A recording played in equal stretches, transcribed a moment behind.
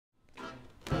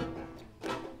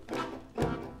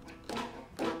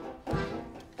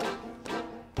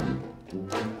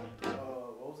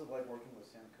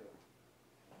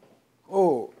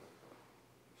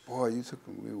you took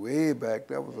me way back.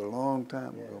 That was a long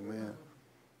time ago, man.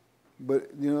 But,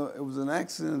 you know, it was an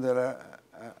accident that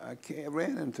I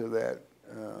ran into that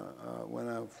when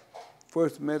I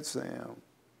first met Sam.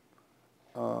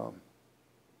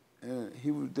 And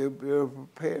they were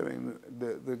preparing,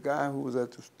 the guy who was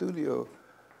at the studio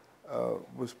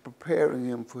was preparing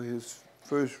him for his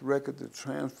first record to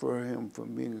transfer him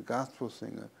from being a gospel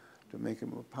singer to make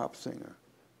him a pop singer.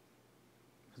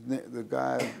 The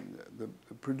guy,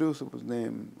 the producer was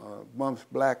named Bumps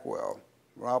Blackwell,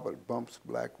 Robert Bumps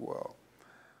Blackwell.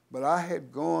 But I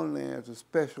had gone there to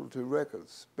Specialty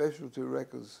Records. Specialty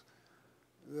Records,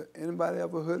 anybody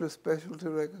ever heard of Specialty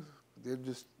Records?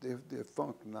 They're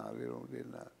funk now, they're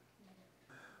not.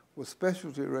 Well,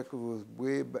 Specialty Records was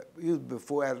way back, it was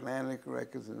before Atlantic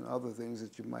Records and other things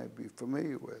that you might be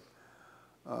familiar with.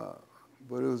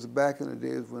 But it was back in the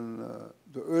days when,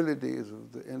 the early days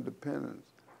of the independence.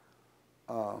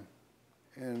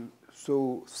 And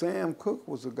so Sam Cooke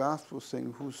was a gospel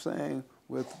singer who sang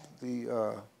with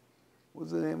the,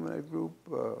 what's the name of that group?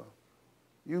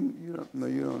 You don't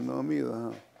know him either,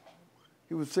 huh?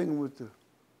 He was singing with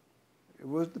it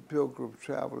was the Pilgrim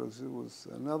Travelers. It was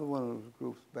another one of those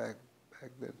groups back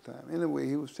that time. Anyway,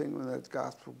 he was singing with that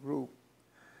gospel group,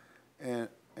 and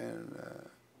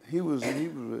he was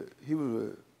a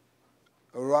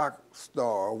rock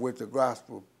star with the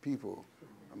gospel people.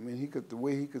 I mean, the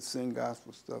way he could sing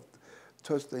gospel stuff,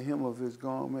 touch the hem of his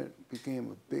garment, became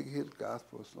a big hit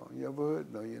gospel song. You ever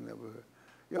heard? No, you never heard.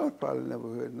 Y'all probably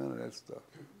never heard none of that stuff.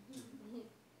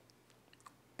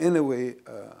 Anyway,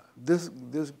 this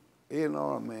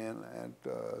A&R man at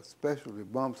Specialty,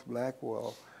 Bumps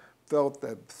Blackwell, felt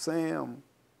that Sam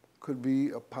could be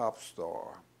a pop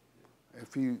star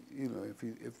if he, you know, if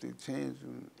they changed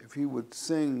him, if he would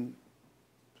sing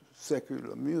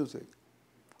secular music.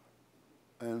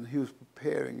 And he was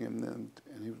preparing him then,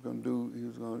 and he was going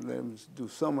to let him do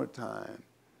Summertime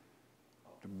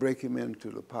to break him into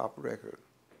the pop record,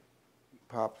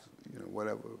 pop, you know,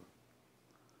 whatever.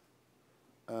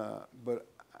 But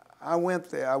I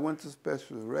went there. I went to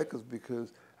Specialty Records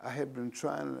because I had been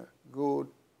trying to go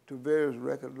to various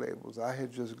record labels. I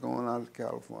had just gone out of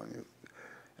California,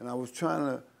 and I was trying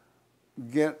to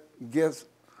get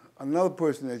another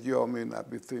person that y'all may not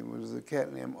be familiar with. Is a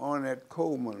cat named Ornette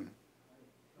Coleman.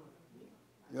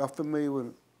 Y'all familiar with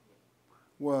him?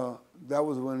 Well, that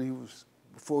was when he was,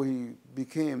 before he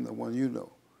became the one you know.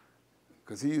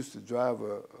 Because he used to drive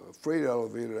a freight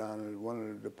elevator down at one of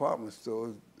the department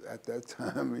stores at that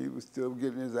time. He was still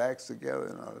getting his acts together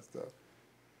and all that stuff.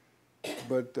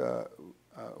 But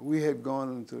we had gone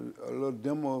into a little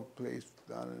demo place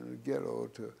down in the ghetto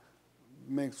to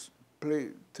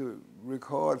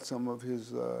record some of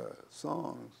his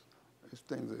songs, his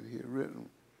things that he had written.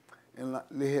 And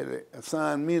they had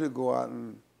assigned me to go out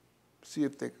and see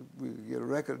if we could get a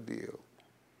record deal.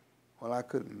 Well, I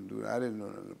couldn't do that. I didn't know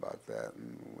nothing about that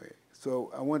anyway. So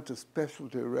I went to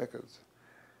Specialty Records.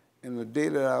 And the day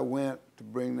that I went to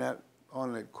bring that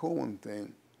on that Cohen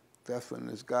thing, that's when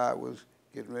this guy was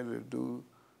getting ready to do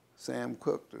Sam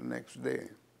Cooke the next day.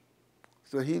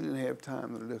 So he didn't have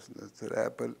time to listen to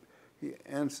that, but he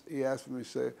asked me,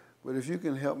 say, but if you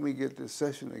can help me get this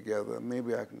session together,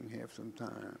 maybe I can have some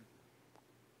time.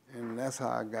 And that's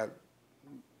how I got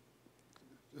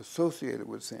associated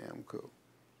with Sam Cooke,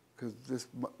 because this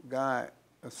guy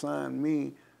assigned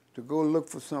me to go look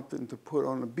for something to put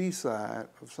on the B-side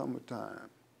of Summertime.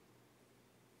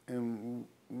 And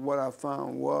what I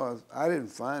found was, I didn't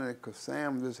find it because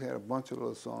Sam just had a bunch of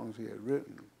little songs he had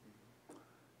written.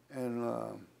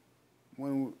 And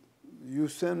when You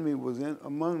Send Me was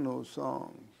among those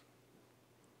songs.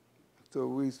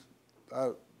 So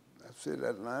I said,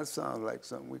 that sounds like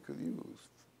something we could use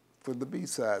for the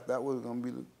B-side. That was going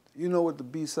to be you know what the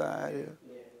B-side is?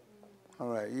 Yeah. All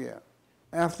right, yeah.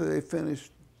 After they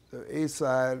finished the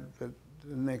A-side the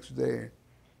next day,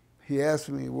 he asked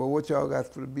me, well, what y'all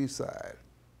got for the B-side?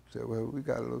 I said, well, we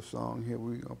got a little song here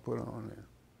we're going to put on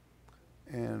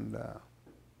there. And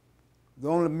the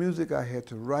only music I had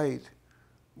to write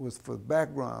was for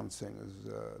background singers.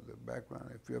 The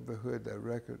background, if you ever heard that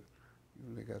record,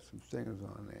 they got some singers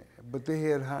on there. But they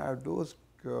had hired those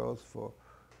girls for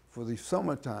the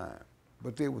Summertime,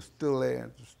 but they were still there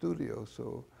at the studio,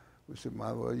 so we said,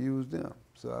 might as well use them.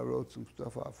 So I wrote some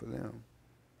stuff out for them.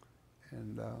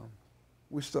 And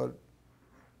we started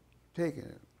taking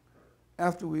it.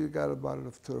 After we got about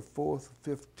to the fourth or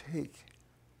fifth take,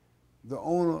 the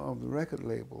owner of the record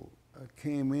label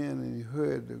came in and he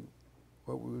heard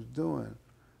what we was doing,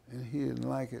 and he didn't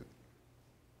like it.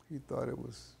 He thought it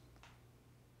was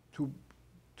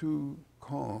too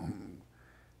calm.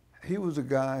 he was a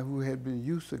guy who had been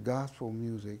used to gospel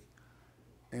music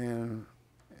and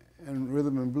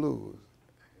rhythm and blues.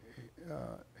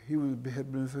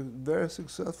 Had been very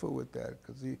successful with that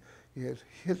because he had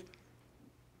hit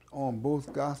on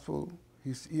both gospel.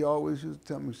 He always used to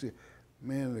tell me, he said,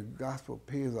 man, the gospel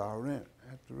pays our rent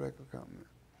at the record company.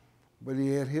 But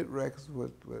he had hit records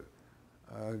with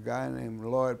a guy named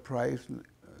Lloyd Price,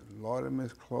 Lord and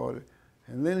Miss Claudia.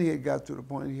 And then he had got to the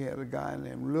point he had a guy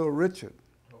named Little Richard.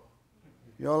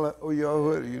 Y'all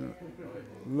heard it, you know.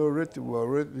 Little Richard, well,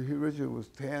 Richard was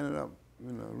tearing it up.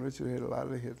 You know, Richard had a lot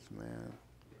of hits, man.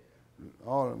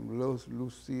 All of them,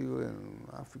 Lucille, and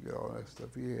I forget all that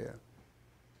stuff he had.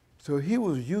 So he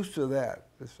was used to that.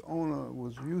 This owner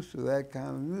was used to that kind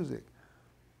of music.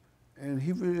 And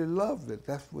he really loved it.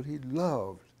 That's what he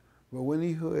loved. But when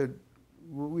he heard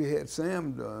what we had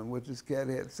Sam doing, what this cat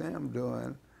had Sam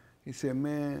doing, he said,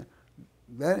 man,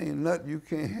 that ain't nothing. You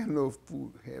can't have no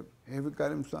food. Have it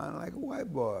got him sounding like a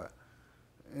white boy.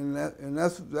 And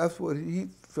that's what he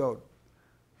felt.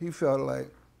 He felt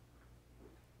like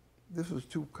this was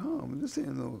too calm. This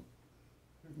ain't no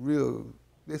real,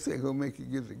 this ain't gonna make you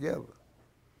get together.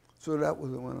 So that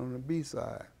was the one on the B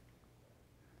side.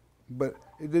 But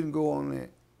it didn't go on there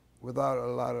without a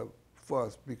lot of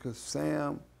fuss because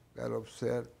Sam got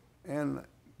upset and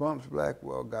Bumps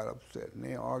Blackwell got upset and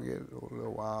they argued for a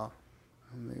little while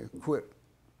and they quit.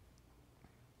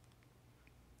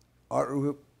 Art,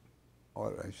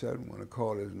 I shouldn't want to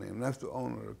call his name, that's the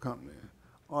owner of the company.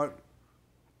 Art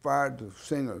fired the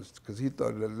singers because he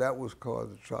thought that was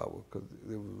cause of trouble because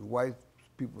there was white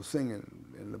people singing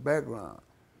in the background.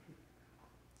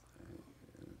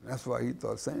 That's why he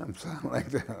thought Sam sounded like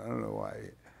that. I don't know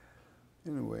why.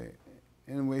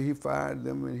 Anyway, he fired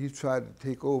them and he tried to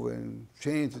take over and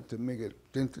change it to make it,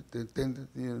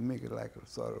 make it like a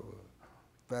sort of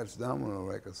a Fats Domino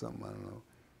record or something, I don't know.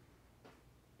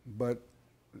 But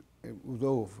it was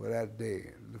over for that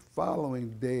day. The following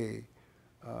day,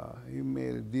 he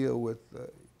made a deal with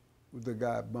the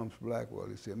guy Bumps Blackwell.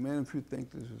 He said, man, if you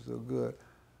think this is so good,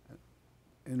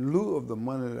 in lieu of the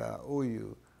money that I owe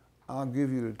you, I'll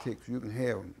give you the tapes. You can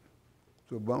have them.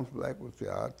 So Bumps Blackwell said,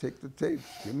 I'll take the tapes.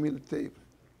 Give me the tapes.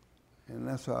 And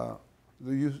that's how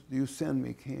the You Send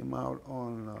Me came out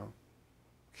on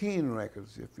Keen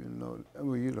Records, if you know.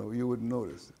 Well, you know, you wouldn't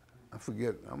notice. I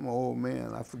forget. I'm an old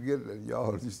man. I forget that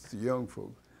y'all just young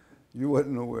folks. You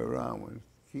wasn't nowhere around when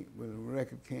the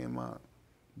record came out.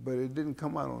 But it didn't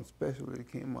come out on special. It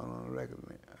came out on a record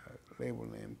label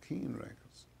named Keen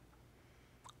Records.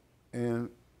 And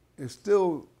it's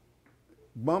still,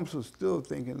 Bumps was still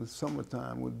thinking the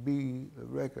Summertime would be the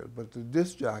record, but the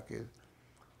disc jockey,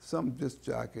 some disc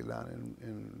jockey down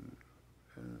in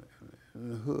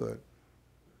the hood,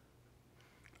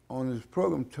 on his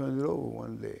program turned it over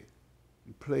one day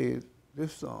and played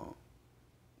this song,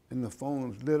 and the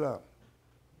phones lit up.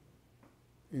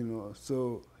 You know,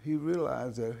 so he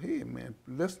realized that, hey man,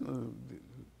 listeners,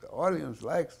 the audience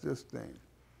likes this thing.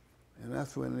 And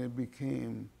that's when it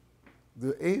became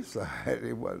the A side.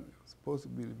 It wasn't supposed to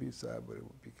be the B side, but it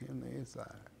became the A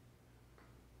side.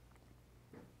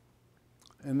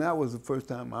 And that was the first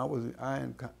time I was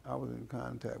in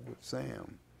contact with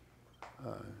Sam.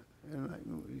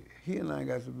 And he and I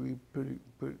got to be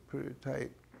pretty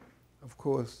tight. Of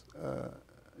course,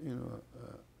 you know,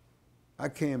 I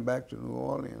came back to New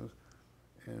Orleans,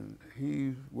 and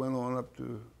he went on up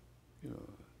to, you know,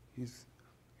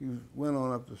 he went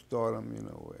on up to stardom, you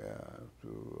know,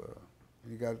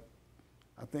 he got,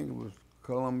 I think it was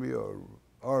Columbia or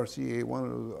RCA, one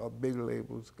of those big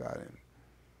labels got him.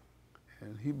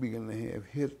 And he began to have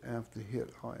hit after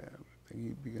hit. Oh, yeah, I think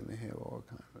he began to have all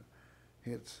kinds of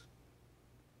hits.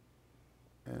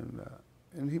 And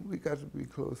we got to be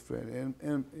close friends.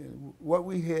 And what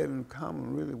we had in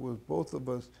common really was both of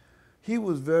us, he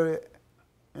was very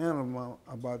animal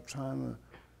about trying to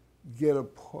get a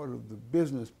part of the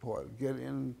business part, get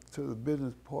into the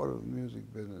business part of the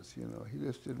music business, you know. He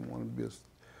just didn't want to be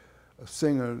a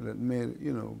singer that made,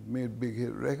 you know, made big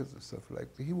hit records and stuff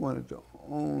like that. He wanted to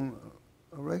own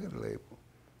a record label.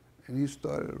 And he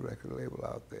started a record label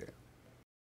out there.